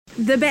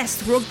The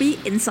best rugby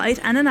insight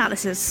and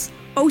analysis.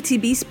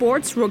 OTB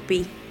Sports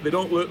Rugby. They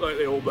don't look like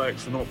the All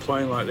Blacks. They're not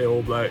playing like the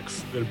All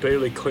Blacks. They're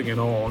barely clinging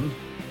on.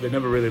 They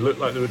never really looked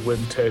like they would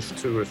win Test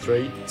 2 or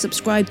 3.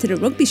 Subscribe to the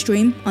Rugby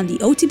Stream on the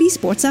OTB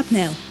Sports app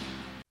now.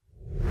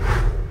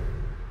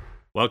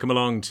 Welcome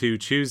along to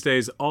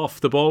Tuesday's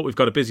Off the Ball. We've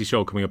got a busy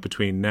show coming up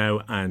between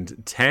now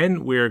and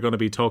 10. We're going to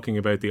be talking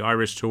about the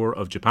Irish tour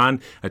of Japan,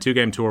 a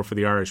 2-game tour for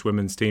the Irish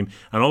women's team,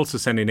 and also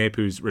Sandy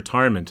Napu's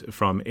retirement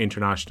from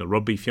international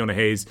rugby. Fiona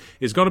Hayes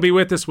is going to be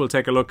with us. We'll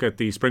take a look at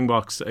the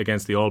Springboks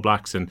against the All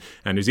Blacks and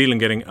New Zealand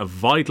getting a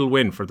vital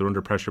win for their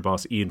under pressure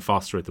boss Ian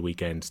Foster at the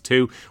weekend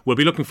too. We'll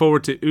be looking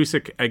forward to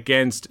Usyk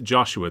against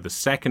Joshua, the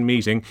second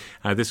meeting.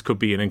 This could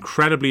be an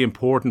incredibly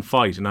important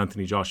fight in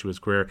Anthony Joshua's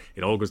career.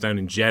 It all goes down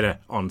in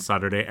Jeddah on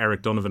Saturday.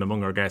 Eric Donovan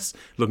among our guests,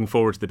 looking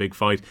forward to the big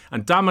fight,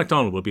 and Dan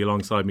McDonald will be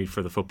alongside me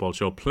for the football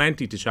show.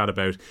 Plenty to chat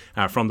about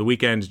from the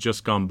weekend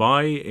just gone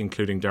by,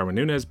 including Darwin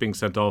Núñez being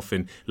sent off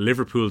in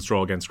Liverpool's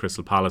draw against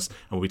Crystal Palace,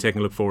 and we'll be taking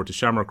a look forward to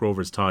Shamrock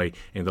Rovers' tie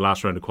in the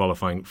last round of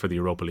qualifying for the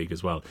Europa League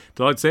as well.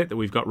 Delighted to say that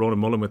we've got Ronan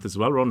Mullen with us as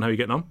well. Ronan, how are you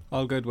getting on?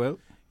 All good, Will.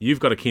 You've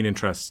got a keen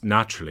interest,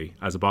 naturally,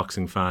 as a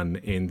boxing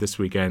fan in this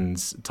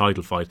weekend's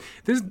title fight.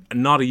 This is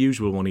not a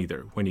usual one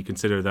either, when you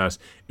consider that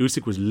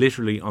Usyk was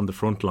literally on the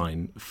front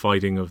line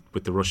fighting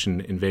with the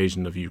Russian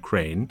invasion of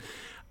Ukraine.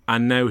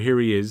 And now here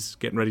he is,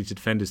 getting ready to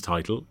defend his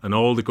title, and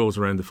all that goes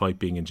around the fight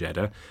being in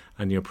Jeddah.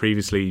 And,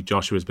 previously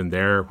Joshua's been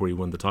there, where he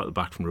won the title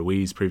back from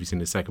Ruiz, previously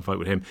in his second fight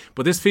with him.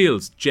 But this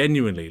feels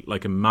genuinely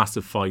like a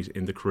massive fight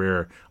in the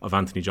career of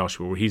Anthony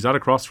Joshua, where he's at a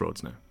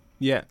crossroads now.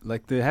 Yeah,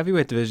 like the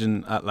heavyweight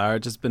division at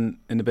large has been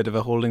in a bit of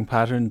a holding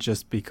pattern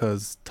just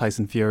because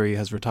Tyson Fury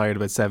has retired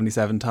about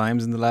 77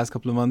 times in the last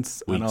couple of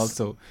months. Weeks. And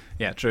also,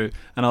 yeah, true.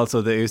 And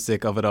also the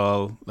Usyk of it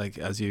all, like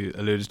as you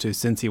alluded to,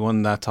 since he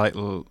won that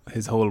title,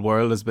 his whole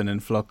world has been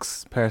in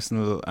flux,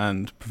 personal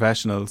and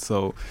professional.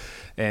 So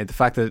the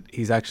fact that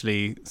he's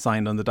actually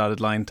signed on the dotted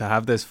line to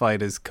have this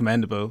fight is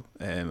commendable.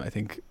 I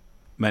think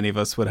many of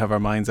us would have our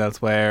minds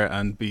elsewhere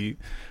and be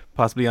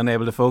possibly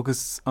unable to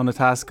focus on a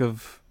task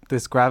of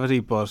this gravity,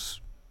 but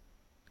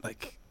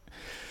like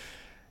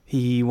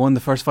he won the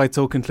first fight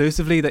so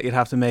conclusively that you'd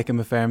have to make him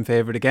a firm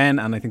favourite again,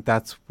 and I think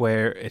that's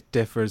where it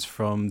differs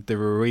from the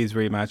Ruiz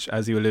rematch.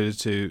 As you alluded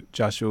to,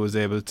 Joshua was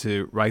able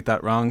to right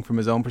that wrong from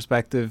his own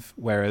perspective,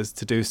 whereas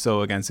to do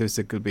so against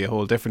Usyk could be a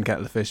whole different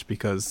kettle of fish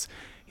because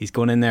he's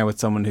going in there with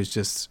someone who's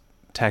just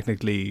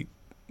technically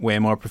way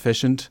more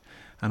proficient,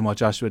 and what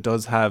Joshua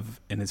does have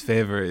in his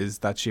favour is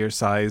that sheer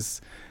size.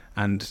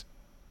 And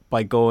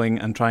by going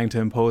and trying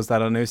to impose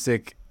that on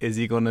Usyk, is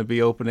he going to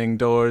be opening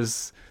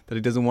doors that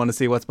he doesn't want to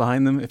see what's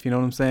behind them, if you know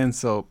what I'm saying?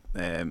 So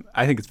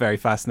I think it's very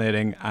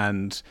fascinating,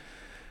 and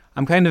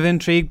I'm kind of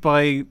intrigued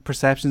by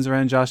perceptions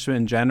around Joshua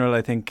in general.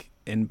 I think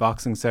in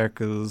boxing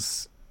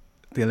circles,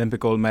 the Olympic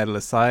gold medal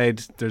aside,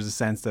 there's a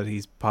sense that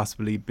he's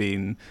possibly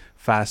been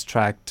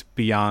fast-tracked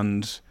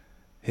beyond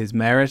his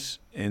merit,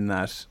 in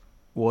that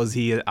was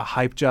he a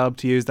hype job,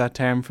 to use that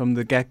term, from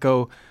the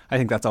get-go? I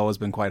think that's always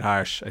been quite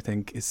harsh. I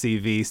think his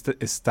CV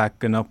is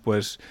stacking up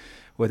with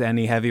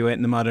any heavyweight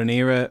in the modern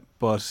era,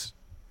 but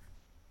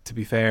to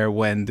be fair,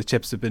 when the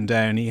chips have been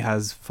down, he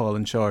has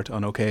fallen short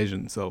on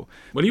occasion. So,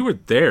 well, you were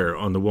there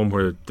on the one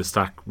where the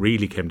stack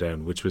really came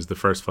down, which was the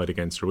first fight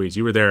against Ruiz.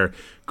 You were there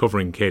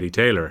covering Katie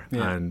Taylor,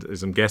 and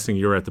as I'm guessing,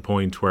 you're at the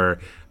point where,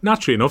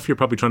 naturally enough, you're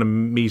probably trying to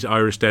meet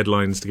Irish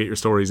deadlines to get your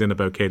stories in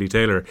about Katie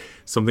Taylor.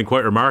 Something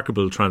quite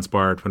remarkable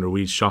transpired when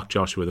Ruiz shocked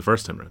Joshua the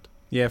first time round.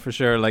 Yeah, for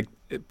sure. Like,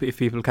 if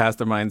people cast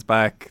their minds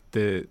back,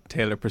 the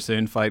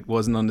Taylor-Pursoon fight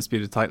was an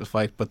undisputed title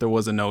fight, but there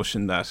was a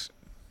notion that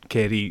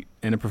Katie,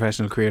 in a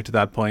professional career to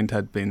that point,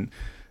 it'd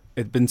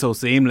been so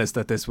seamless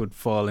that this would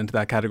fall into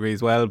that category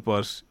as well.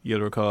 But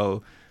you'll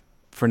recall,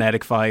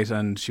 frenetic fight,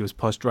 and she was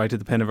pushed right to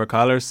the pin of her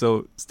collar.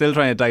 So still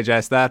trying to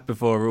digest that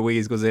before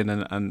Ruiz goes in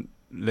and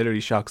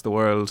literally shocks the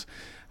world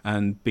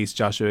and beats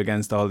Joshua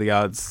against all the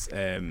odds.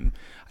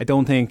 I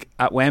don't think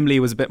at Wembley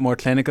was a bit more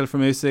clinical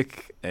from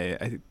Usyk.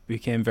 It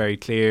became very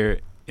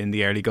clear in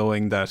the early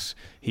going that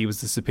he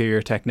was the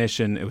superior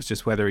technician. It was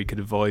just whether he could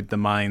avoid the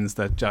mines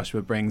that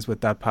Joshua brings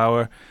with that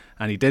power,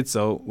 and he did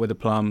so with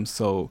aplomb.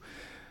 So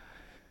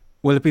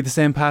will it be the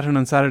same pattern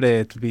on Saturday?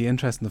 It'll be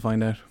interesting to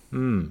find out.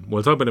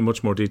 We'll talk about it in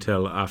much more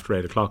detail after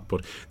 8 o'clock.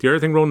 But the other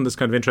thing, Ronan, that's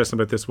kind of interesting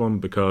about this one,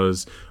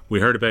 because we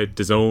heard about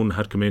DAZN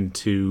had come in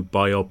to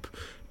buy up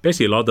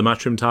basically a lot of the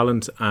Matchroom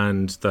talent,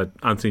 and that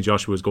Anthony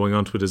Joshua was going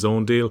on to a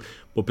DAZN deal.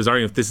 But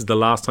bizarrely enough, this is the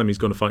last time he's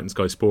going to fight in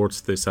Sky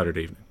Sports this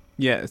Saturday evening.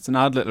 Yeah, it's an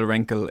odd little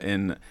wrinkle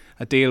in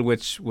a deal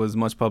which was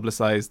much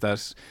publicised,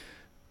 that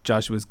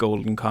Joshua's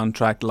golden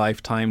contract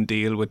lifetime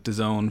deal with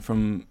DAZN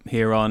from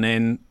here on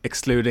in,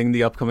 excluding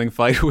the upcoming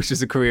fight, which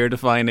is a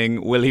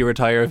career-defining will he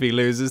retire if he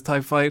loses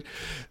type fight.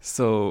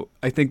 So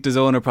I think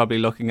DAZN are probably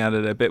looking at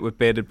it a bit with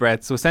bated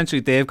breath. So essentially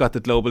they've got the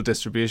global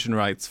distribution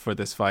rights for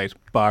this fight,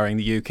 barring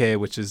the UK,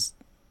 which is,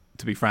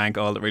 to be frank,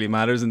 all that really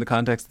matters in the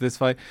context of this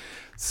fight.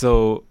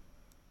 So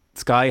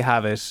Sky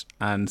have it,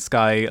 and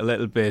Sky a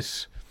little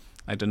bit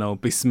I don't know,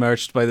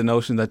 besmirched by the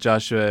notion that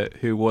Joshua,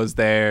 who was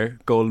their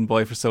golden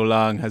boy for so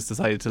long, has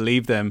decided to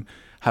leave them,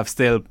 have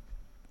still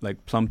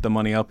like plumped the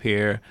money up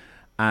here.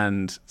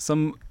 And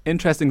some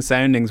interesting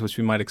soundings, which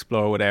we might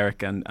explore with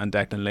Eric and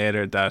Declan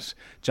later, that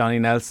Johnny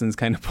Nelson's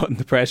kind of putting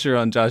the pressure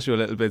on Joshua a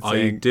little bit.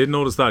 I did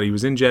notice that. He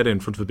was in Jeddah in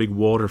front of a big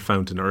water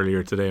fountain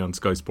earlier today on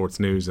Sky Sports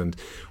News, and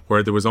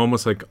where there was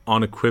almost like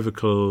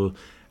unequivocal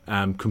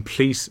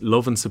complete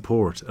love and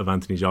support of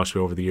Anthony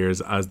Joshua over the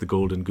years as the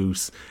golden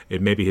goose.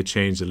 It maybe had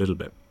changed a little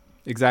bit.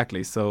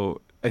 Exactly.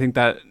 So I think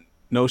that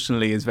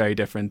notionally is very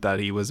different, that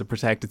he was a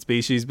protected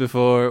species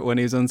before when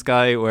he was on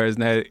Sky, whereas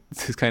now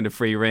it's kind of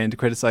free reign to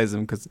criticise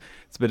him because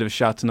it's a bit of a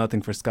shot to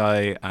nothing for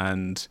Sky,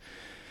 and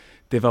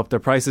they've upped their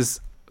prices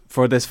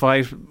for this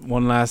fight.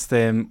 One last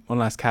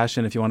cash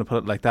in, if you want to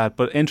put it like that.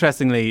 But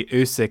interestingly,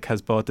 Usyk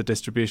has bought the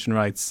distribution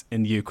rights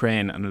in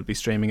Ukraine and will be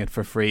streaming it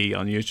for free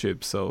on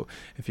YouTube. So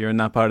if you're in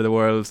that part of the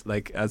world,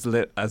 like as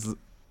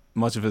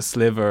much of a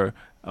sliver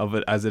of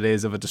it as it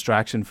is of a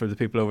distraction for the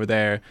people over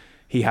there,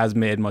 he has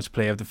made much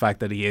play of the fact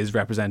that he is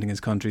representing his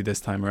country this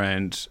time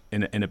around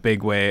in a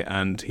big way,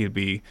 and he'll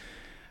be,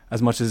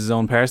 as much as his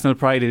own personal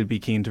pride, he'll be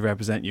keen to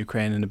represent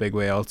Ukraine in a big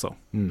way also.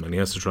 And he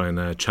has to try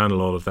and channel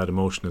all of that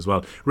emotion as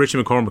well.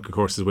 Richie McCormack, of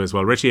course, is away as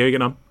well. Richie, how are you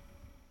getting on?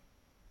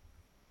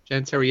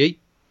 Gents, how are you?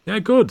 Yeah,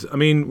 good. I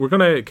mean, we're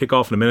going to kick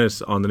off in a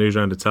minute on the news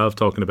round itself,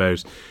 talking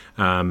about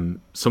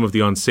some of the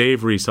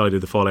unsavoury side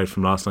of the fallout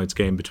from last night's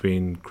game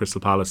between Crystal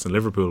Palace and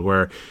Liverpool,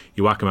 where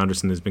Joachim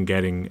Andersen has been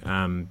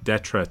getting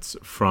death threats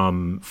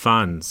from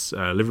fans,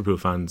 Liverpool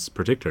fans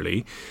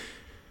particularly.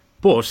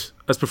 But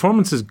as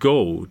performances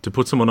go, to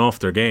put someone off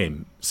their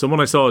game, someone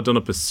I saw had done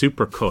up a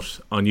super cut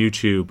on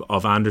YouTube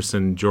of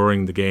Andersen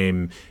during the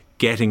game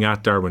getting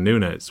at Darwin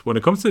Núñez. When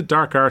it comes to the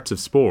dark arts of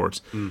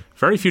sport,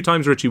 very few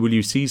times, Richie, will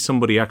you see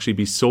somebody actually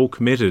be so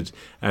committed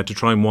to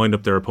try and wind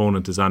up their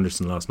opponent as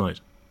Andersen last night.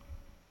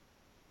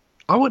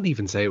 I wouldn't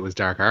even say it was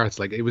dark arts.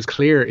 Like, it was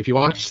clear, if you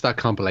watched that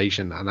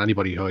compilation, and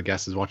anybody who I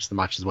guess has watched the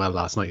match as well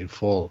last night in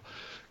full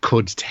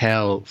could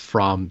tell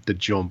from the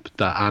jump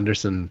that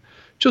Andersen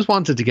just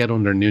wanted to get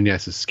under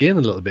Núñez's skin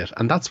a little bit,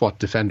 and that's what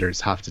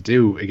defenders have to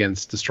do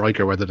against the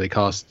striker, whether they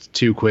cost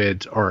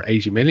 £2 or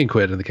 80 million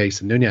quid in the case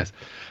of Núñez.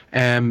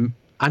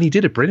 And he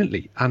did it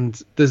brilliantly.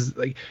 And there's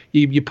like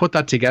you put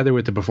that together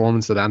with the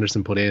performance that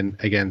Andersen put in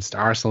against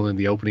Arsenal in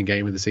the opening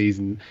game of the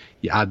season.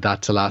 You add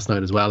that to last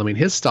night as well. I mean,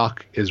 his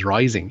stock is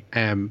rising.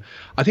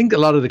 I think a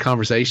lot of the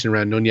conversation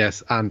around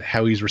Núñez and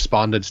how he's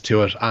responded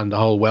to it, and the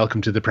whole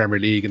welcome to the Premier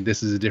League, and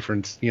this is a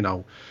different,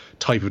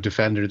 type of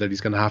defender that he's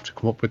going to have to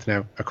come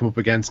up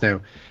against now,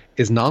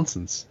 is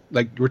nonsense.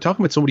 Like, we're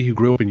talking about somebody who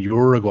grew up in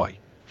Uruguay,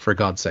 for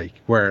God's sake,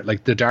 where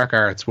like the dark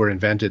arts were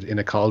invented in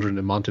a cauldron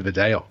in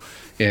Montevideo.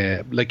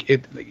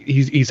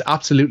 He's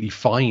absolutely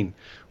fine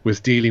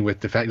with dealing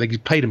with the fact, like, he's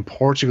played in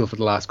Portugal for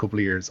the last couple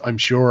of years. I'm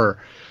sure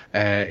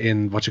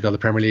in the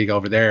Premier League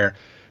over there,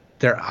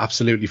 they're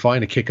absolutely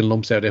fine at kicking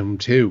lumps out of him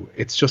too.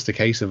 It's just a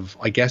case of,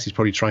 I guess he's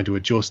probably trying to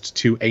adjust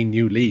to a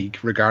new league,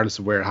 regardless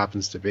of where it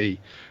happens to be,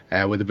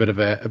 with a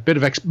bit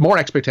of more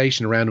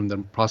expectation around him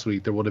than possibly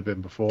there would have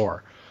been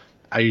before.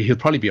 He'll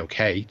probably be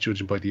okay,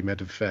 judging by the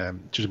amount of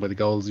judging by the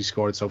goals he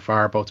scored so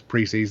far, both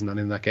pre-season and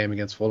in that game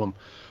against Fulham.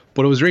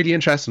 But it was really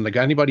interesting. Like,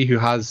 anybody who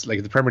has,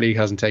 like, the Premier League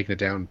hasn't taken it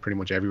down pretty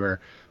much everywhere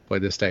by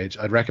this stage,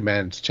 I'd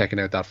recommend checking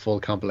out that full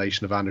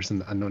compilation of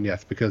Andersen and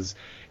Núñez, because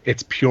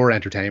it's pure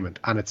entertainment,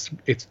 and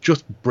it's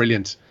just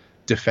brilliant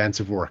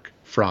defensive work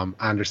from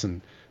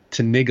Andersen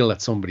to niggle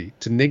at somebody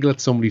to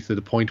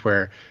the point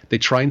where they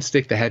try and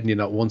stick the head in you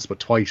not once but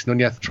twice.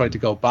 Núñez tried to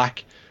go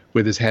back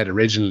with his head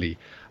originally,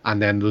 and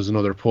then there was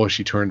another push.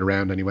 He turned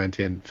around and he went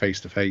in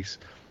face to face.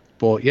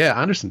 But yeah,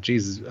 Andersen,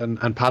 Jesus,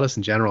 and Palace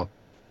in general,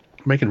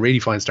 making a really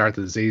fine start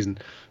to the season.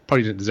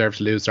 Probably didn't deserve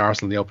to lose to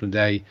Arsenal on the opening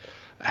day.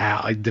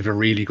 They've a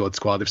really good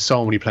squad. They've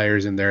so many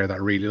players in there that I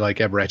really like.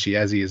 Eberechi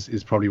Eze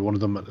is probably one of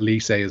them.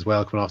 Elise as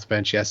well, coming off the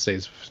bench yesterday,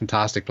 is a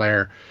fantastic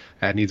player.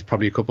 Needs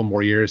probably a couple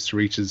more years to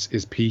reach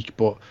his peak.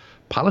 But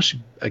Palace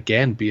should,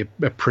 again, be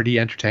a pretty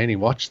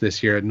entertaining watch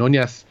this year.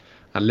 Núñez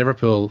and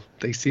Liverpool,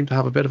 they seem to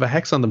have a bit of a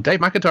hex on them. Dave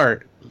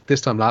McIntyre this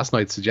time last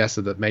night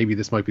suggested that maybe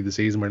this might be the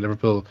season where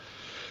Liverpool,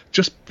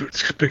 just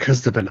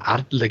because they've been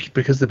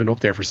up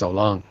there for so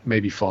long,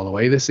 maybe fall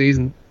away this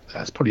season.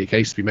 That's probably a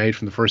case to be made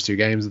from the first two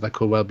games that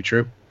could well be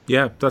true.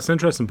 Yeah, that's an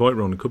interesting point,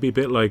 Ronan. It could be a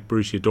bit like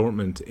Borussia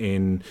Dortmund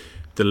in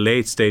the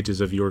late stages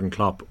of Jurgen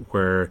Klopp,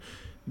 where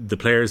the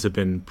players have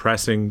been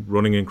pressing,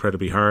 running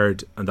incredibly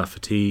hard, and that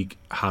fatigue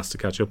has to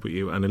catch up with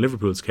you. And in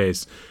Liverpool's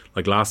case,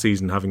 like last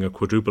season, having a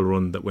quadruple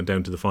run that went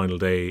down to the final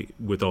day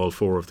with all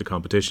four of the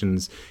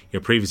competitions,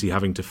 previously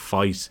having to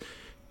fight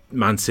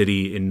Man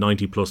City in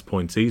 90 plus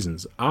point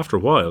seasons. After a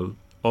while,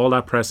 all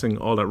that pressing,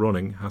 all that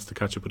running has to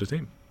catch up with the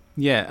team.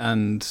 Yeah,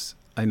 and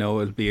I know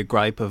it'll be a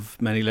gripe of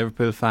many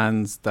Liverpool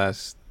fans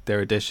that their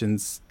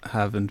additions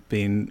haven't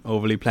been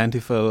overly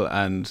plentiful,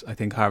 and I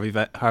think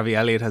Harvey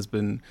Elliott has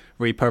been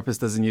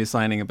repurposed as a new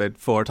signing about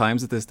 4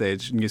 times at this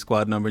stage. New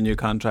squad number, new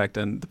contract,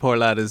 and the poor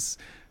lad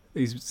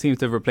he seems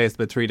to have replaced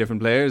about 3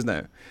 different players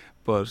now.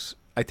 But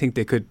I think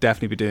they could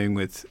definitely be doing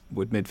with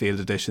midfield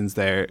additions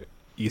there.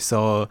 You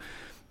saw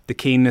the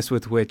keenness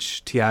with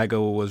which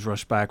Thiago was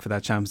rushed back for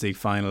that Champions League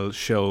final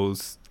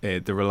shows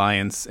the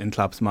reliance in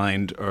Klopp's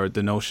mind, or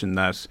the notion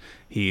that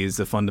he is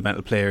a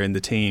fundamental player in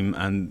the team,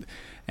 and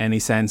any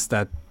sense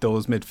that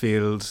those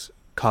midfield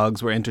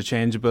cogs were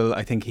interchangeable.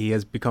 I think he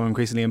has become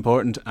increasingly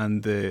important,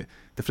 and the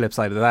flip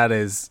side of that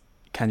is,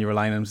 can you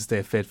rely on him to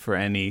stay fit for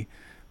any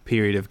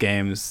period of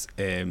games,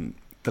 the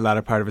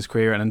latter part of his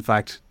career? And in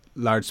fact,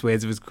 large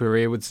swathes of his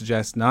career would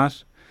suggest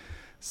not.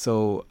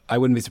 So I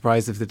wouldn't be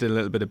surprised if they did a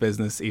little bit of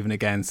business even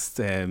against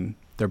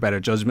their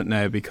better judgment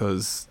now,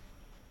 because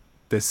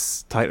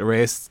this title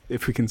race,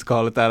 if we can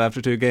call it that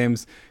after 2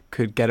 games,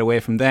 could get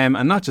away from them.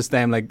 And not just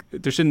them, like,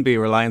 there shouldn't be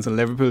a reliance on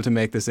Liverpool to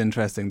make this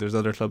interesting. There's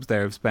other clubs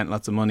there who've spent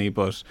lots of money,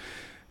 but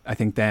I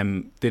think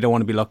they don't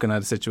want to be looking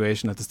at a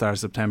situation at the start of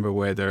September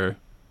where they're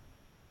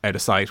out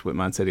of sight with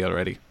Man City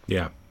already.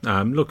 Yeah.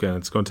 Look,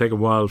 it's going to take a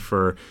while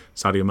for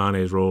Sadio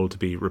Mane's role to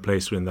be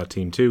replaced within that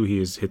team too. He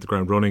has hit the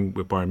ground running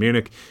with Bayern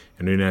Munich,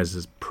 and Nunez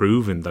has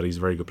proven that he's a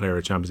very good player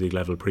at Champions League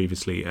level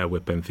previously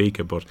with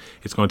Benfica, but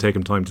it's going to take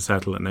him time to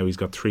settle, and now he's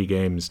got 3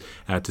 games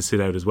to sit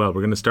out as well.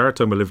 We're going to start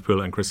talking about Liverpool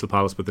and Crystal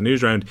Palace, but the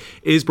news round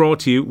is brought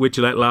to you with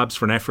Gillette Labs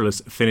for an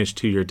effortless finish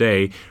to your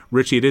day.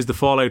 Richie, it is the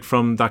fallout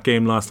from that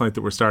game last night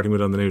that we're starting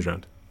with on the news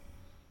round.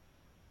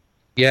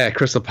 Yeah,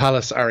 Crystal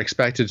Palace are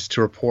expected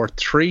to report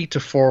 300 to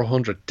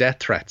 400 death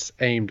threats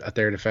aimed at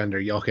their defender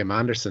Joachim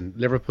Andersen.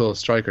 Liverpool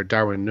striker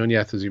Darwin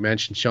Nunez, as you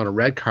mentioned, shown a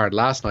red card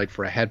last night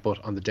for a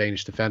headbutt on the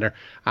Danish defender.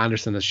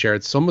 Andersen has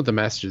shared some of the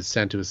messages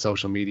sent to his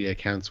social media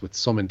accounts, with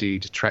some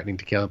indeed threatening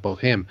to kill both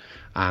him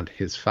and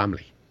his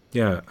family.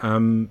 Yeah,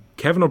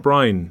 Kevin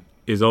O'Brien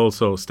is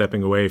also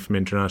stepping away from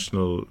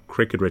international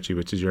cricket, Richie,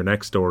 which is your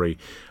next story.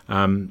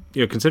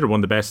 Considered one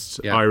of the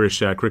best Irish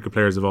cricket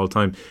players of all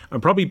time,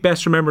 and probably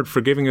best remembered for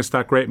giving us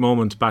that great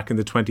moment back in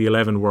the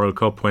 2011 World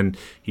Cup when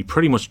he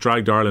pretty much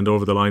dragged Ireland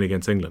over the line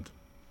against England.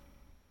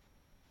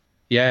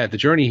 Yeah, the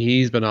journey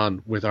he's been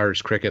on with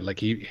Irish cricket, like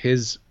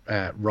his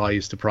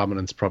rise to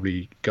prominence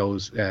probably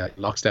goes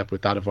lockstep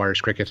with that of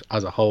Irish cricket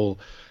as a whole.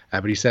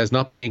 But he says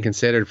not being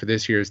considered for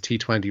this year's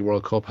T20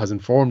 World Cup has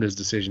informed his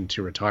decision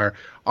to retire.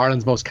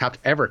 Ireland's most capped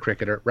ever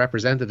cricketer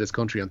represented his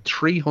country on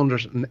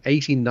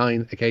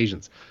 389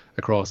 occasions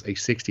across a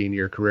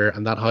 16-year career,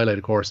 and that highlight,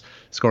 of course,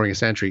 scoring a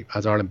century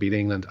as Ireland beat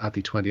England at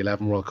the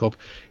 2011 World Cup.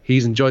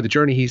 He's enjoyed the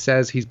journey, he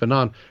says, he's been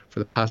on for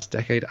the past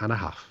decade and a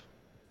half.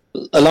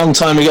 A long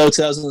time ago,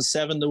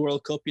 2007, the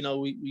World Cup,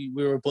 we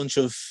were a bunch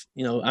of,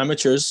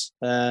 amateurs,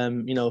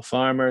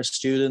 farmers,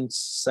 students,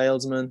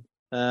 salesmen,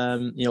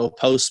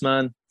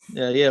 postman.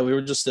 We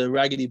were just a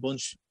raggedy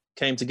bunch,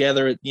 came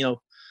together at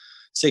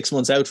 6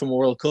 months out from a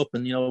World Cup,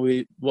 and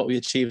what we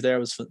achieved there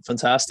was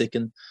fantastic.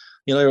 And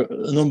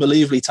an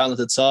unbelievably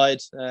talented side,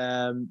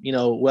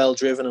 well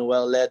driven and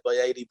well led by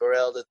Aidy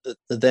Burrell,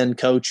 the then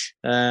coach.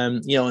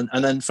 And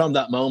then from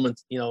that moment,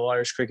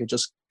 Irish cricket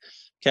just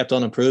kept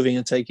on improving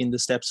and taking the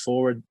steps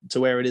forward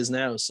to where it is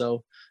now.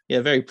 So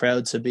very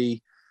proud to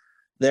be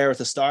there at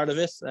the start of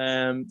it,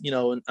 and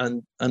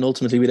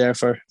ultimately be there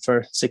for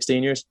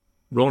 16 years.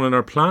 Ronan,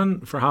 our plan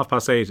for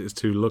 8:30 is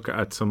to look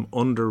at some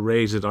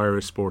underrated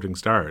Irish sporting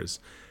stars.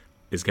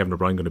 Is Kevin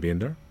O'Brien going to be in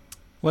there?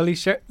 Well,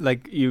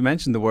 like you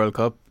mentioned the World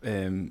Cup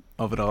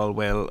of it all,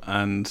 Will,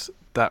 and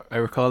that I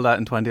recall that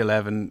in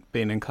 2011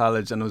 being in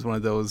college, and it was one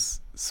of those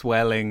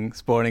swelling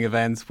sporting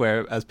events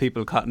where, as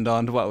people cottoned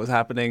on to what was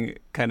happening,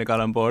 kind of got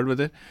on board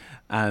with it.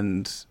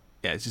 And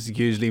it's just a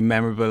hugely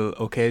memorable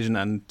occasion,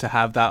 and to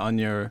have that on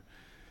your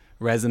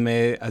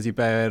resume as you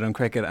bow out on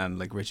cricket, and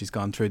like Richie's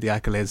gone through the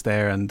accolades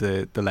there and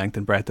the length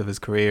and breadth of his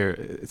career,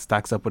 it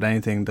stacks up with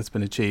anything that's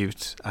been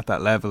achieved at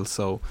that level.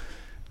 So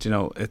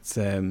it's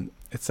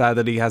sad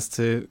that he has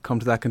to come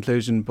to that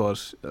conclusion,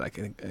 but like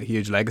a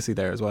huge legacy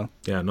there as well.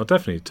 Yeah, no,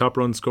 definitely top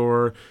run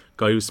scorer,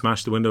 guy who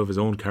smashed the window of his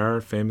own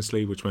car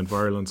famously, which went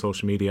viral on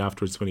social media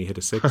afterwards when he hit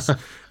a 6.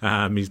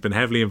 He's been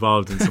heavily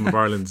involved in some of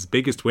Ireland's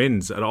biggest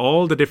wins at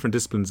all the different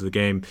disciplines of the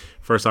game.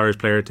 First Irish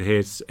player to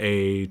hit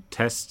a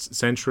test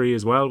century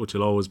as well, which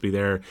will always be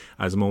there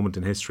as a moment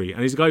in history.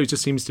 And he's a guy who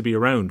just seems to be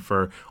around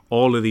for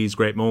all of these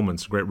great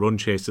moments, great run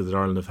chases that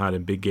Ireland have had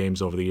in big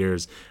games over the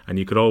years. And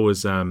you could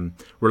always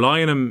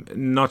rely on him,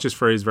 not just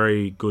for his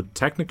very good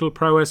technical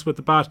prowess with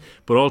the bat,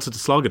 but also to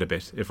slog it a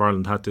bit if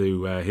Ireland had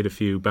to hit a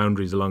few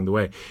boundaries along the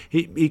way.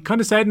 He kind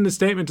of said in his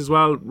statement as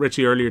well,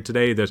 Richie, earlier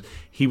today, that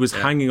he was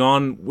hanging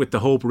on with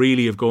the hope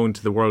really of going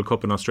to the World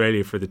Cup in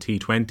Australia for the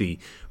T20,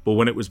 but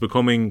when it was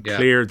becoming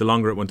clear the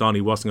longer it went on he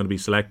wasn't going to be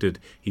selected,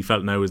 he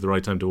felt now was the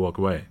right time to walk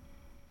away.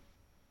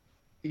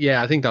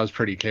 Yeah, I think that was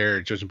pretty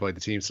clear, judging by the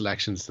team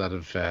selections that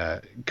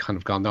have kind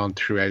of gone down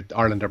throughout.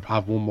 Ireland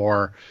have one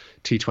more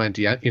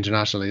T20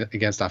 international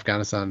against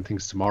Afghanistan. I think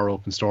it's tomorrow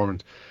up in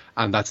Stormont,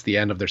 and that's the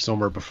end of their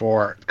summer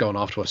before going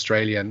off to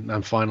Australia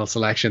and final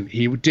selection.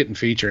 He didn't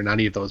feature in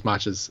any of those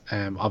matches.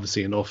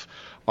 Obviously enough,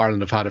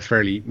 Ireland have had a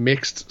fairly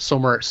mixed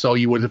summer, so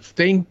you would have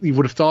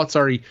thought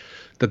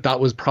that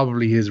was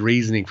probably his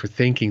reasoning for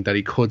thinking that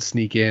he could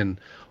sneak in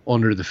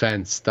under the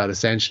fence, that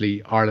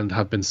essentially Ireland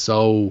have been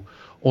so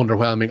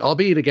underwhelming,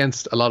 albeit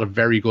against a lot of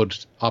very good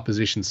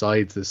opposition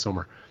sides this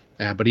summer.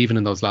 But even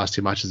in those last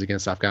two matches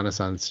against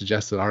Afghanistan, it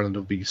suggests that Ireland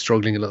will be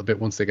struggling a little bit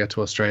once they get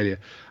to Australia.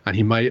 And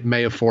he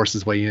may have forced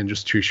his way in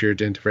just through sheer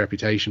dint of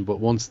reputation. But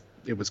once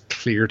it was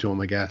clear to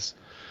him, I guess,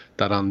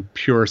 that on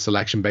pure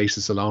selection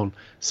basis alone,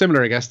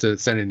 similar, I guess, to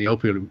Sending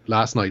Neopil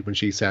last night when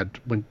she said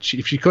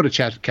if she could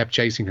have kept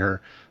chasing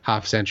her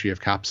half century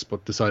of caps,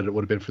 but decided it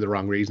would have been for the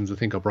wrong reasons. I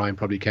think O'Brien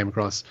probably came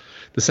across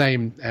the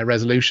same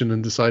resolution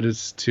and decided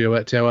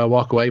to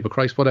walk away. But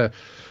Christ, what a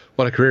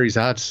career he's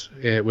had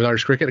with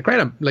Irish cricket. A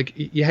great, like,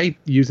 you hate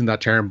using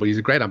that term, but he's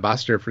a great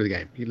ambassador for the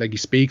game. He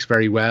speaks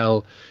very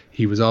well.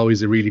 He was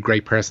always a really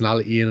great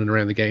personality in and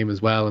around the game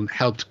as well, and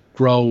helped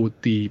grow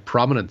the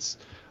prominence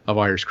of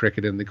Irish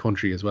cricket in the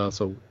country as well.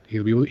 So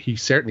he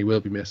certainly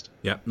will be missed.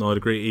 Yeah, no, I'd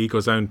agree. He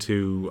goes down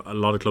to a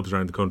lot of clubs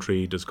around the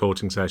country, does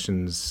coaching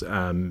sessions,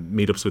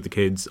 meetups with the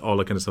kids, all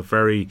that kind of stuff.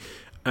 Very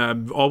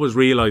always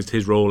realised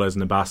his role as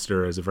an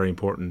ambassador as a very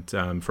important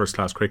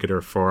first-class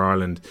cricketer for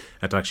Ireland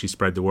to actually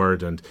spread the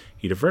word. And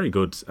he had a very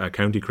good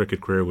county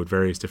cricket career with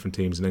various different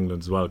teams in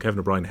England as well. Kevin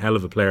O'Brien, hell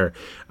of a player.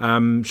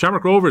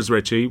 Shamrock Rovers,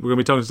 Richie, we're going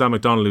to be talking to Dan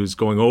McDonald, who's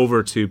going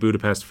over to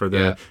Budapest for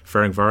the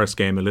Ferencváros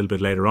game a little bit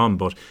later on.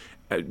 But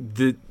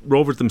the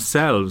Rovers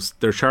themselves,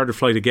 their charter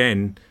flight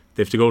again,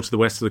 they have to go to the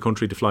west of the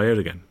country to fly out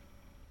again.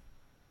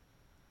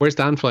 Where's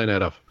Dan flying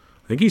out of?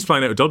 I think he's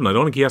flying out of Dublin. I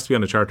don't think he has to be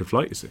on a charter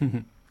flight, you see.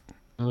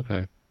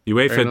 Okay.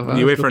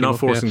 UEFA not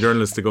forcing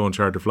journalists to go on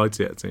charter flights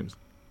yet, it seems.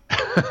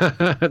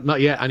 Not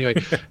yet. Anyway,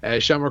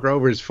 Shamrock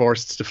Rovers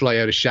forced to fly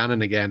out of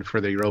Shannon again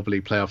for the Europa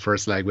League playoff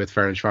first leg with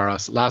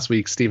Ferencváros. Last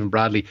week, Stephen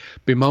Bradley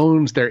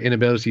bemoaned their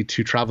inability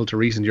to travel to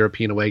recent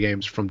European away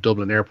games from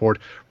Dublin Airport.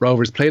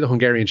 Rovers play the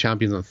Hungarian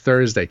champions on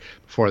Thursday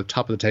before the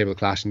top of the table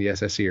clash in the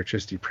SSE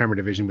Electricity Premier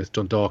Division with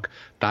Dundalk.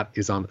 That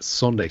is on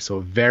Sunday, so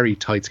a very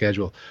tight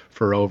schedule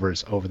for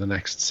Rovers over the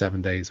next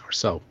 7 days or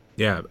so.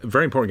 Yeah, a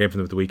very important game for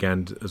them at the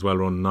weekend as well,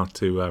 Ronan, not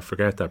to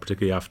forget that,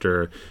 particularly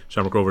after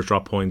Shamrock Rovers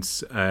dropped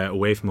points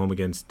away from home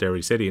against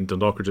Derry City, and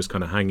Dundalk are just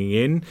kind of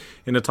hanging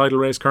in a title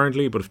race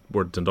currently. But if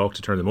we're Dundalk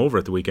to turn them over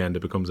at the weekend, it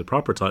becomes a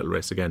proper title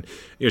race again.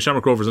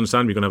 Shamrock Rovers,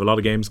 understand you're going to have a lot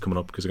of games coming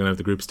up because you're going to have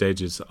the group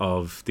stages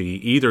of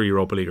the either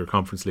Europa League or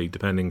Conference League,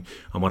 depending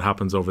on what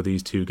happens over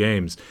these two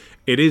games.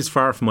 It is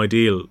far from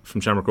ideal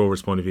from Shamrock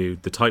Rovers' point of view.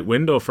 The tight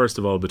window, first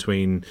of all,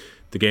 between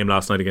the game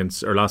last week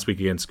against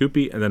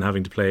Scoopy, and then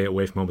having to play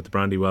away from home at the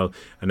Brandywell,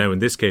 and now in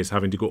this case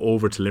having to go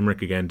over to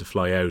Limerick again to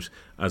fly out,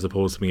 as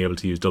opposed to being able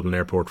to use Dublin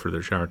Airport for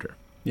their charter.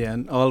 Yeah,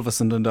 and all of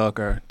us in Dundalk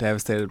are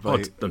devastated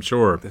by I'm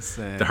sure this,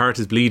 the heart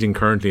is bleeding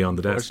currently on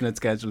the desk. Unfortunate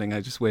scheduling.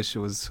 I just wish it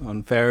was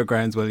on fairer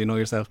grounds. Well, you know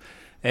yourself.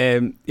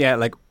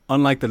 Like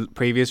unlike the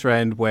previous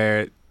round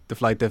where the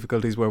flight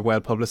difficulties were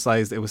well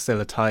publicised, it was still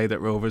a tie that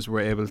Rovers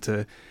were able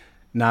to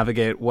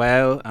navigate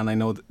well. And I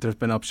know that there's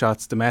been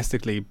upshots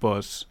domestically,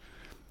 but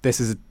this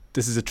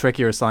is a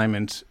trickier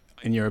assignment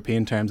in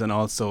European terms, and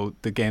also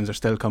the games are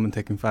still coming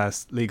thick and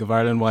fast League of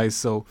Ireland wise.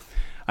 So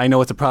I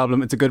know it's a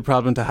problem. It's a good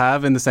problem to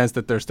have in the sense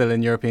that they're still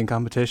in European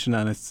competition,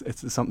 and it's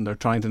something they're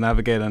trying to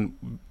navigate,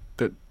 and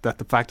that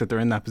the fact that they're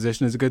in that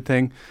position is a good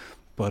thing.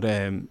 But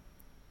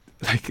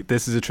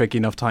this is a tricky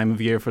enough time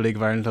of year for League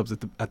of Ireland clubs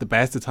at the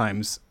best of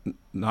times,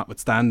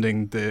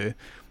 notwithstanding the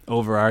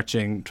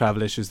overarching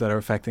travel issues that are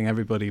affecting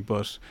everybody.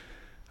 But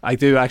I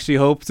do actually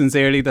hope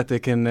sincerely that they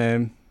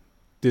can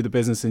do the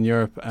business in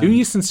Europe. Do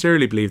you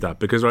sincerely believe that?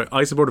 Because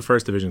I support a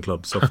first division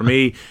club, so for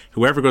me,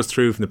 whoever goes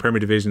through from the Premier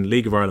Division,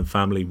 League of Ireland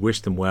family, wish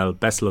them well,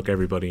 best of luck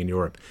everybody in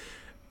Europe.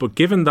 But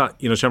given that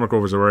Shamrock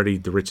Rovers are already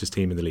the richest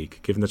team in the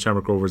league, given that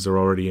Shamrock Rovers are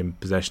already in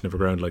possession of a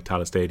ground like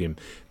Tallaght Stadium,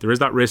 there is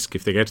that risk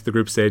if they get to the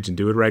group stage and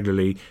do it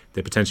regularly,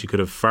 they potentially could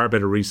have far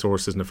better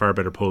resources and a far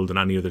better pull than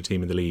any other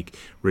team in the league.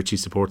 Richie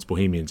supports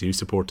Bohemians, you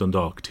support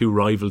Dundalk, two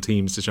rival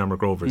teams to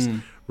Shamrock Rovers.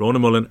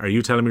 Ronan Mullen, are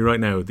you telling me right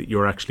now that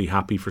you're actually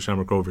happy for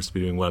Shamrock Rovers to be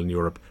doing well in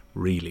Europe?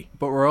 Really?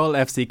 But we're all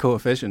FC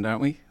coefficient,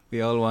 aren't we?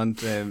 We all want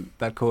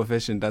that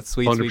coefficient, that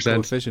sweet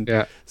coefficient.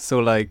 Yeah. So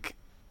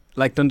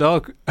like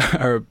Dundalk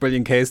are a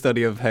brilliant case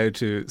study of how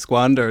to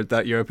squander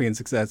that European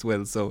success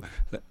will. So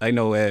I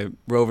know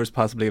Rovers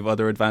possibly have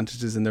other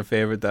advantages in their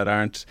favour that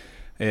aren't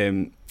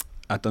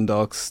at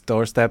Dundalk's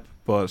doorstep,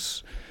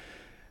 but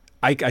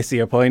I see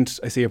your point.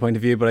 I see your point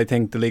of view, but I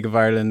think the League of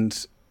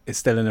Ireland is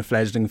still in a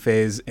fledgling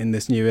phase in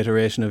this new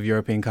iteration of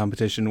European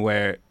competition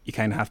where you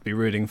kind of have to be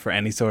rooting for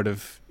any sort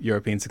of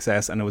European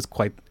success, and it was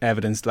quite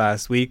evidenced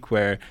last week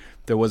where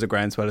there was a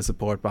groundswell of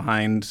support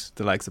behind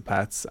the likes of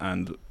Pats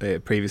and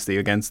previously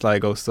against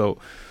Sligo. So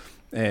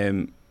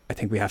I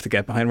think we have to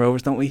get behind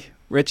Rovers, don't we,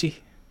 Richie?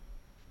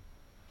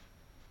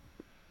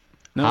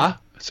 No?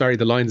 Sorry,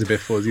 the line's a bit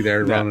fuzzy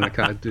there, Ronan. I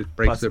can't. It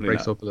breaks up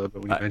a little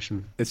bit when you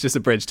mention. It's just a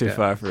bridge too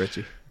far for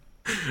Richie.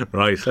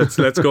 Right, let's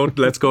go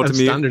to Munich.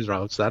 Standards,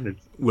 Rob. Standards.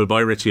 We'll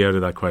buy Richie out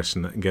of that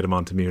question and get him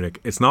on to Munich.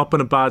 It's not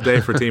been a bad day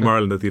for Team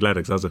Ireland at the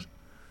Athletics, has it?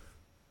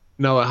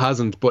 No, it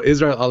hasn't. But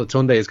Israel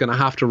Olatunde is going to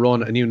have to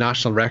run a new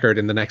national record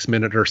in the next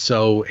minute or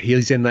so.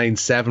 He's in lane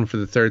 7 for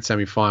the third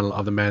semi-final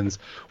of the men's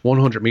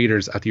 100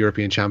 metres at the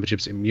European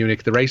Championships in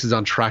Munich. The race is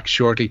on track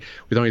shortly,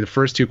 with only the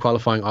first two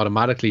qualifying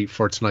automatically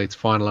for tonight's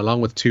final, along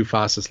with two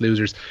fastest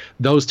losers.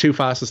 Those two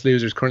fastest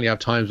losers currently have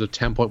times of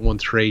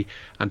 10.13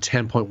 and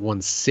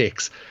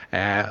 10.16.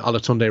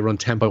 Olatunde run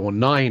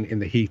 10.19 in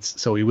the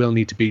heats, so he will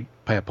need to beat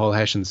Paul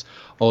Hession's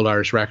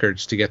All-Irish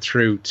records to get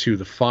through to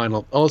the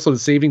final. Also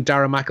this evening,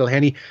 Dara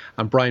McElhenney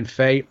and Brian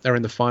Fay are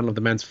in the final of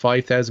the men's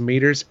 5,000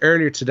 metres.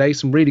 Earlier today,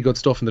 some really good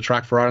stuff in the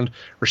track for Ireland.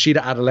 Rashida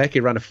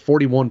Adeleke ran a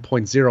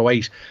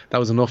 41.08. That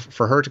was enough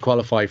for her to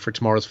qualify for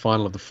tomorrow's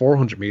final of the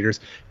 400 metres.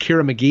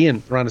 Ciara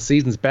McGeehan ran a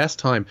season's best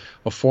time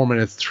of 4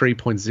 minutes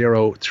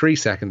 3.03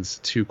 seconds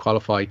to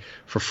qualify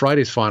for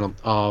Friday's final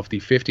of the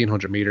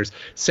 1,500 metres.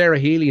 Sarah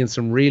Healy, in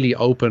some really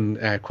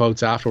open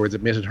quotes afterwards,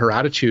 admitted her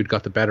attitude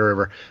got the better of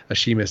her as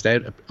she missed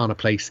out on a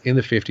place in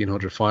the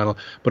 1,500 final.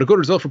 But a good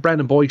result for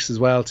Brendan Boyce as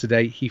well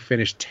today. He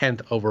finished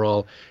 10th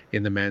overall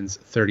in the men's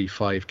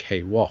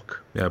 35k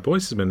walk. Yeah,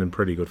 Boyce has been in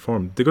pretty good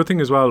form. The good thing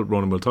as well,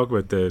 Ronan, we'll talk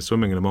about the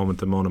swimming in a moment,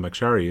 to Mona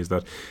McSharry, is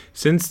that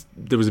since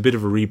there was a bit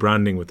of a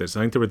rebranding with this,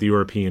 I think there were the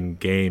European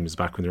Games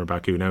back when they were in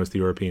Baku, now it's the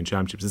European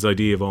Championships, this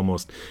idea of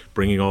almost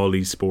bringing all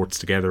these sports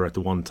together at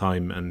the one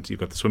time, and you've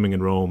got the swimming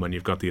in Rome and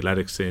you've got the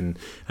athletics in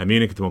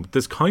Munich at the moment.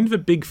 There's kind of a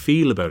big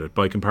feel about it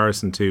by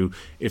comparison to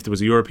if there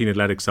was a European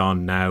athletics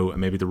on now and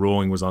maybe the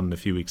rowing was on in a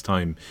few weeks'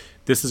 time.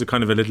 This is a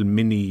kind of a little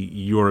mini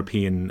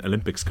European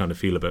Olympics kind of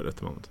feel about it at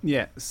the moment.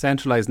 Yeah,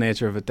 centralised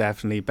nature of it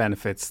definitely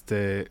benefits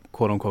the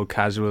quote-unquote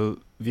casual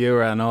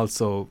viewer, and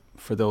also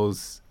for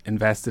those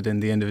invested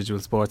in the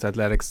individual sports,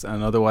 athletics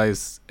and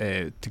otherwise,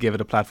 to give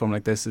it a platform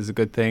like this is a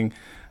good thing.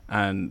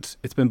 And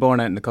it's been borne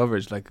out in the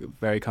coverage, like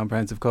very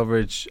comprehensive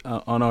coverage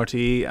on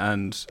RTE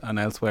and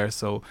elsewhere.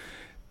 So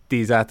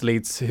these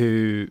athletes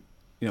who,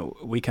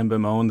 we can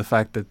bemoan the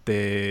fact that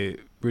they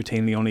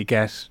routinely only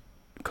get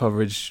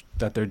coverage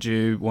that they're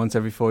due once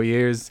every 4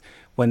 years.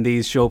 When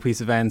these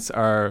showpiece events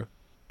are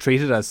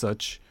treated as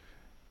such,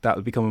 that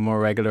will become a more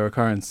regular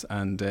occurrence,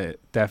 and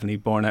definitely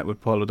borne out with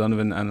Paul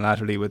O'Donovan and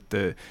latterly with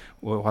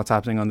what's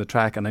happening on the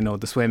track. And I know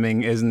the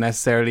swimming isn't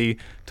necessarily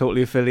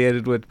totally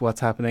affiliated with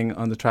what's happening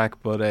on the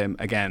track, but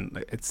again,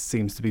 it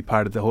seems to be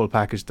part of the whole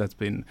package that's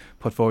been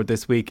put forward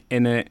this week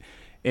in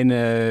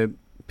a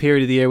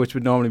period of the year which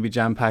would normally be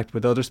jam-packed.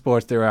 With other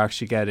sports, they're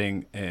actually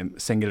getting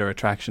singular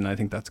attraction. I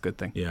think that's a good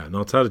thing. Yeah,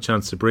 no, it's had a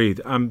chance to breathe.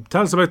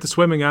 Tell us about the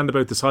swimming and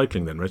about the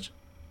cycling then, Rich.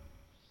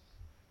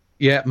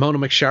 Yeah, Mona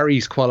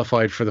McSharry's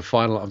qualified for the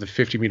final of the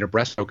 50-metre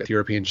breaststroke at the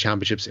European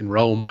Championships in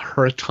Rome.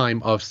 Her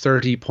time of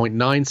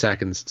 30.9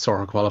 seconds saw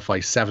her qualify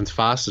 7th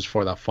fastest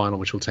for that final,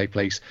 which will take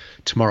place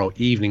tomorrow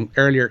evening.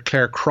 Earlier,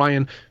 Claire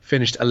Cryan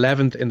finished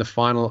 11th in the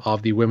final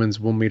of the women's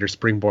 1 metre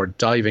springboard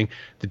diving.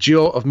 The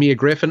duo of Mia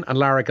Griffin and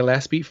Lara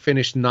Gillespie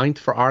finished 9th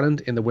for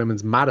Ireland in the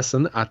women's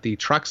Madison at the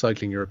track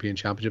cycling European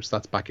Championships.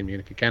 That's back in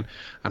Munich again.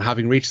 And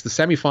having reached the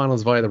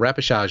semi-finals via the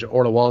repechage,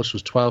 Orla Walsh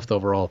was 12th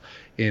overall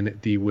in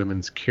the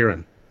women's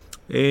Kieran.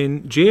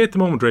 In GA at the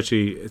moment,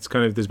 Richie, it's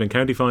kind of, there's been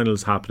county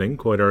finals happening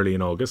quite early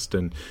in August,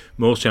 and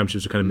most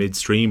championships are kind of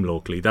midstream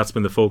locally. That's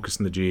been the focus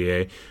in the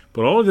GA.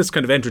 But all of this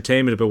kind of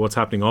entertainment about what's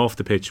happening off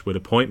the pitch with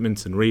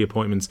appointments and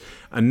reappointments,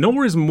 and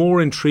nowhere is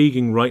more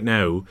intriguing right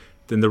now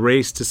than the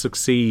race to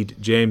succeed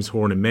James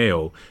Horn in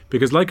Mayo,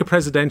 because like a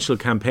presidential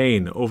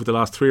campaign, over the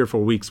last 3 or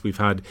 4 weeks we've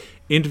had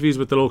interviews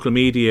with the local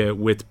media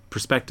with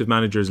prospective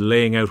managers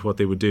laying out what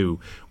they would do.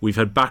 We've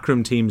had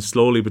backroom teams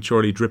slowly but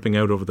surely dripping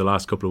out over the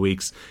last couple of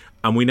weeks,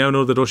 and we now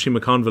know that Ushie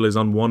McConville is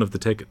on one of the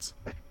tickets.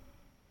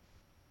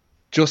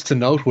 Just to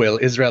note, Will,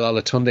 Israel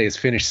Olatunde has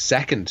finished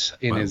 2nd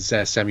in his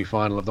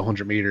semi-final of the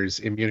 100 metres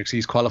in Munich. So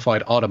he's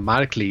qualified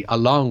automatically,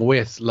 along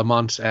with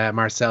Lamont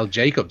Marcel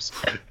Jacobs,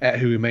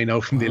 who we may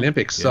know from the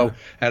Olympics. Yeah. So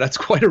that's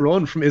quite a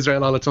run from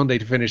Israel Olatunde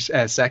to finish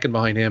 2nd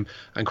behind him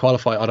and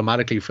qualify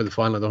automatically for the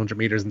final of the 100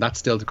 metres. And that's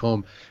still to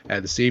come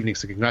this evening.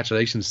 So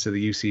congratulations to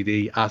the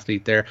UCD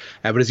athlete there.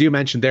 But as you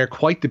mentioned there,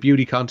 quite the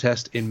beauty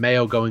contest in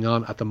Mayo going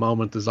on at the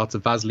moment. There's lots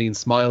of Vaseline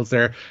smiles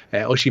there.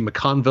 Ushie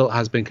McConville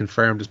has been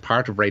confirmed as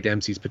part of Ray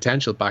Dempsey's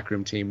potential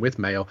backroom team with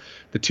Mayo.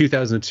 The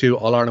 2002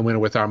 All-Ireland winner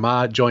with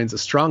Armagh joins a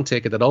strong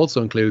ticket that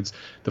also includes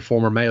the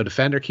former Mayo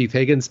defender Keith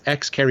Higgins,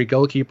 ex-Kerry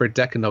goalkeeper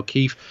Declan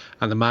O'Keefe,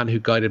 and the man who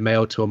guided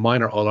Mayo to a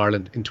minor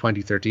All-Ireland in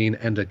 2013,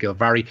 Enda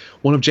Gilvary.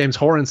 One of James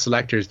Horan's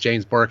selectors,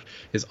 James Burke,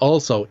 is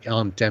also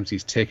on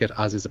Dempsey's ticket,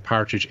 as is a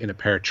partridge in a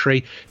pear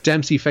tree.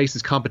 Dempsey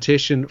faces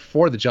competition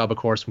for the job, of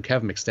course, from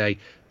Kevin McStay,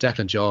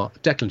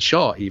 Declan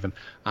Shaw even,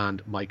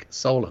 and Mike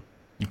Solon.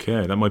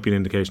 Okay, that might be an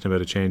indication about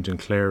a change in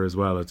Clare as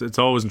well. It's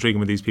always intriguing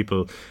when these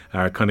people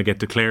kind of get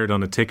declared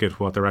on a ticket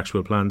what their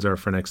actual plans are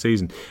for next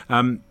season.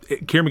 Ciara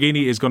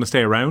McGeaney is going to stay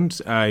around.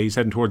 He's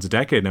heading towards a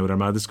decade now with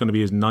Armagh. This is going to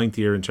be his 9th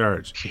year in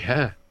charge.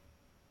 Yeah.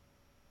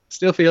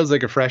 Still feels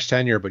like a fresh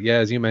tenure, but yeah,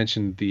 as you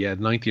mentioned, the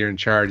ninth year in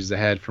charge is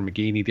ahead for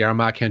McGeeney. The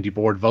Armagh County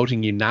Board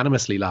voting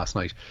unanimously last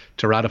night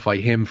to ratify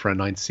him for a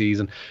ninth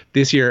season.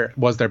 This year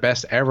was their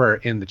best ever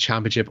in the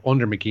championship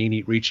under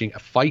McGeeney, reaching a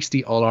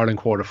feisty All-Ireland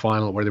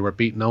quarter-final where they were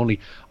beaten only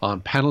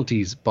on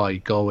penalties by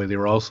Galway. They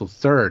were also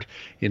third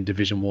in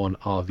Division 1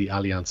 of the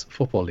Alliance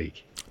Football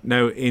League.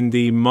 Now, in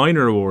the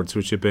minor awards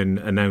which have been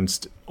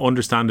announced,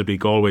 understandably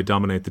Galway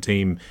dominate the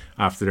team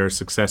after their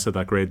success at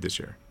that grade this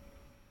year.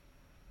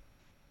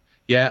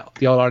 Yeah,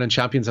 the All-Ireland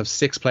champions have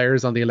 6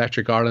 players on the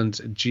Electric Ireland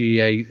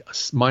GAA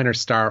Minor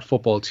Star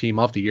Football Team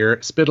of the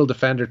Year. Spittle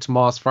defender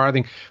Tomas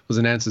Farthing was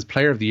announced as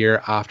Player of the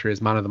Year after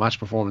his Man of the Match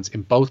performance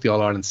in both the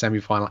All-Ireland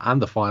semi-final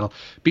and the final.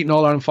 Beating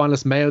All-Ireland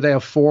finalists Mayo, they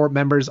have 4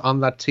 members on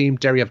that team.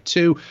 Derry have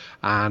 2,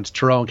 and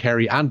Tyrone,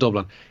 Kerry and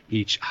Dublin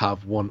each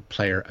have 1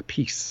 player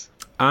apiece.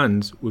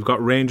 And we've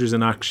got Rangers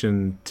in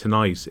action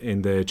tonight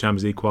in the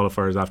Champions League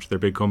qualifiers after their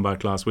big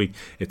comeback last week.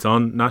 It's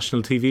on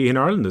national TV in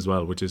Ireland as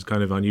well, which is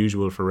kind of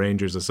unusual for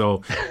Rangers.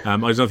 So I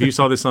don't know if you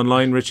saw this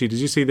online, Richie. Did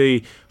you see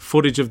the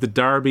footage of the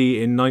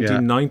derby in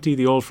 1990,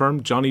 the Old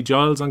Firm? Johnny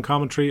Giles on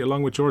commentary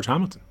along with George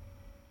Hamilton.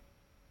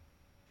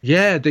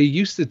 Yeah, they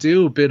used to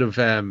do a bit of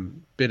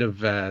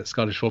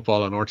Scottish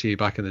football on RTE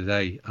back in the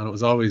day, and it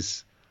was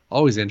always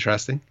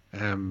interesting,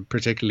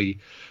 particularly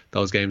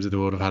those games that they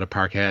would have had at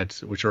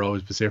Parkhead, which are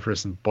always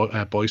vociferous and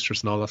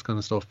boisterous and all that kind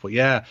of stuff. But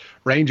yeah,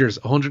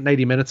 Rangers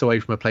 180 minutes away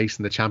from a place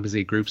in the Champions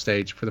League group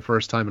stage for the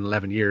first time in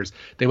 11 years.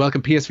 They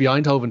welcome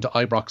PSV Eindhoven to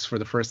Ibrox for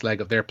the first leg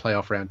of their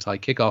playoff round tie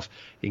kickoff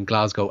in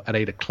Glasgow at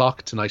 8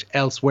 o'clock tonight.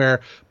 Elsewhere,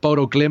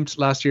 Bodo Glimt,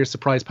 last year's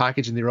surprise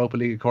package in the Europa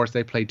League, of course,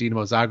 they play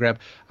Dinamo Zagreb,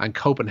 and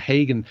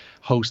Copenhagen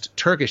host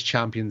Turkish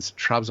champions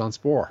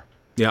Trabzonspor.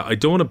 Yeah, I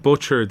don't want to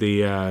butcher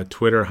the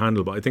Twitter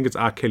handle, but I think it's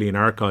at Killian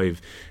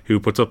Archive who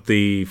puts up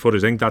the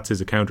footage. I think that's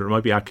his account, or it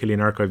might be at Killian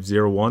Archive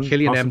 01.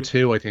 Killian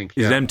possibly. M2, I think.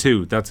 Is it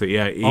M2? That's it.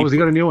 Yeah. Has he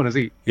got a new one? Is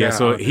he? Yeah.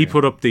 So okay. he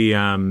put up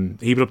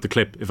the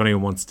clip if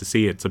anyone wants to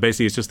see it. So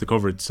basically, it's just the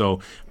coverage. So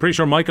I'm pretty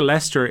sure Michael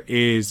Lester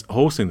is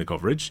hosting the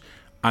coverage.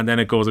 And then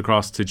it goes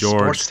across to George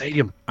Sports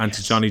Stadium and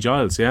to Johnny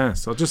Giles, yeah.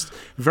 So just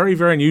very,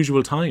 very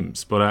unusual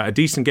times, but a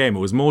decent game. It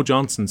was Mo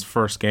Johnson's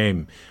first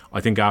game,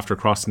 I think, after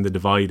crossing the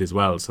divide as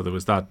well. So there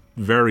was that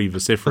very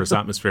vociferous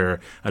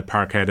atmosphere at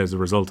Parkhead as a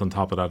result on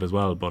top of that as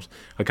well. But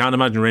I can't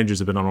imagine Rangers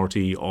have been on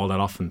RTE all that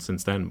often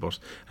since then. But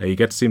you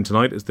get to see them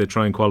tonight as they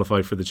try and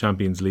qualify for the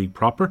Champions League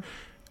proper.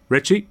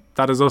 Richie,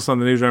 that is us on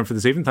the Newsround for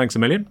this evening. Thanks a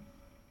million.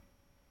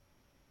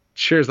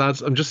 Cheers,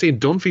 lads. I'm just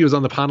seeing Dunphy was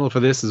on the panel for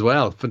this as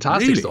well.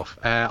 Fantastic really? Stuff.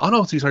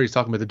 Sorry, he's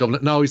talking about the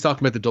Dublin. No, he's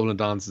talking about the Dublin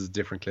Dons. Is a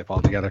different clip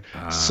altogether.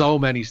 So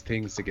many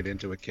things to get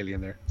into with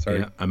Killian there. Sorry.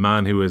 Yeah, a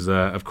man who is,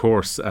 of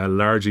course,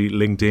 largely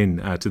linked in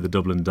to the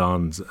Dublin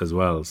Dons as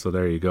well. So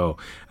there you go.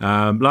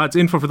 Lads,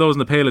 info for those in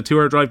the Pale. A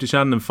 2-hour drive to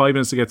Shannon and 5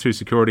 minutes to get through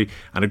security.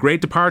 And a great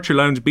departure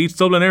lounge beats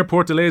Dublin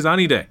Airport delays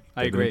any day.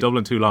 I agree. Been in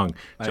Dublin too long.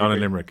 John and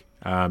Limerick.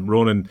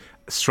 Ronan,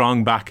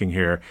 strong backing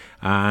here.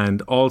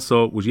 And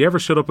also, would you ever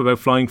shut up about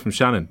flying from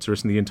Shannon to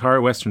the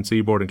entire western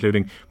seaboard,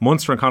 including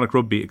Munster and Connacht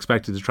Rugby,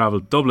 expected to travel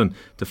Dublin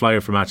to fly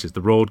out for matches?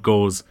 The road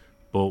goes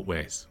both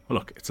ways. Well,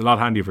 look, it's a lot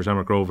handier for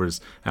Shamrock Rovers,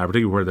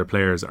 particularly where their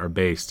players are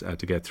based,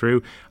 to get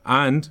through.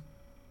 And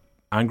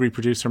angry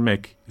producer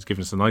Mick is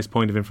giving us a nice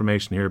point of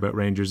information here about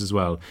Rangers as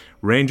well.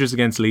 Rangers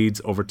against Leeds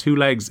over 2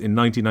 legs in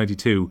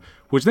 1992,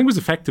 which I think was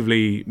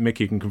effectively, Mick,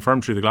 you can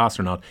confirm through the glass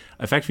or not,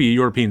 effectively a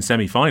European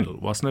semi-final,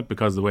 wasn't it?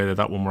 Because of the way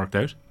that one worked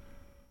out.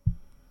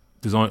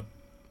 There's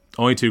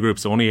only 2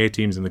 groups, so only 8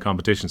 teams in the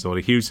competition, so it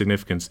had a huge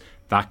significance.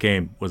 That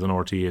game was on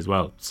RTE as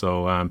well.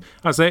 So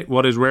I say,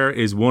 what is rare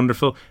is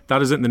wonderful.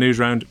 That is it in the news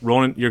round.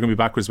 Ronan, you're going to be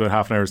back with us about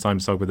half an hour's time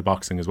to talk about the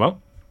boxing as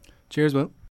well. Cheers, Will.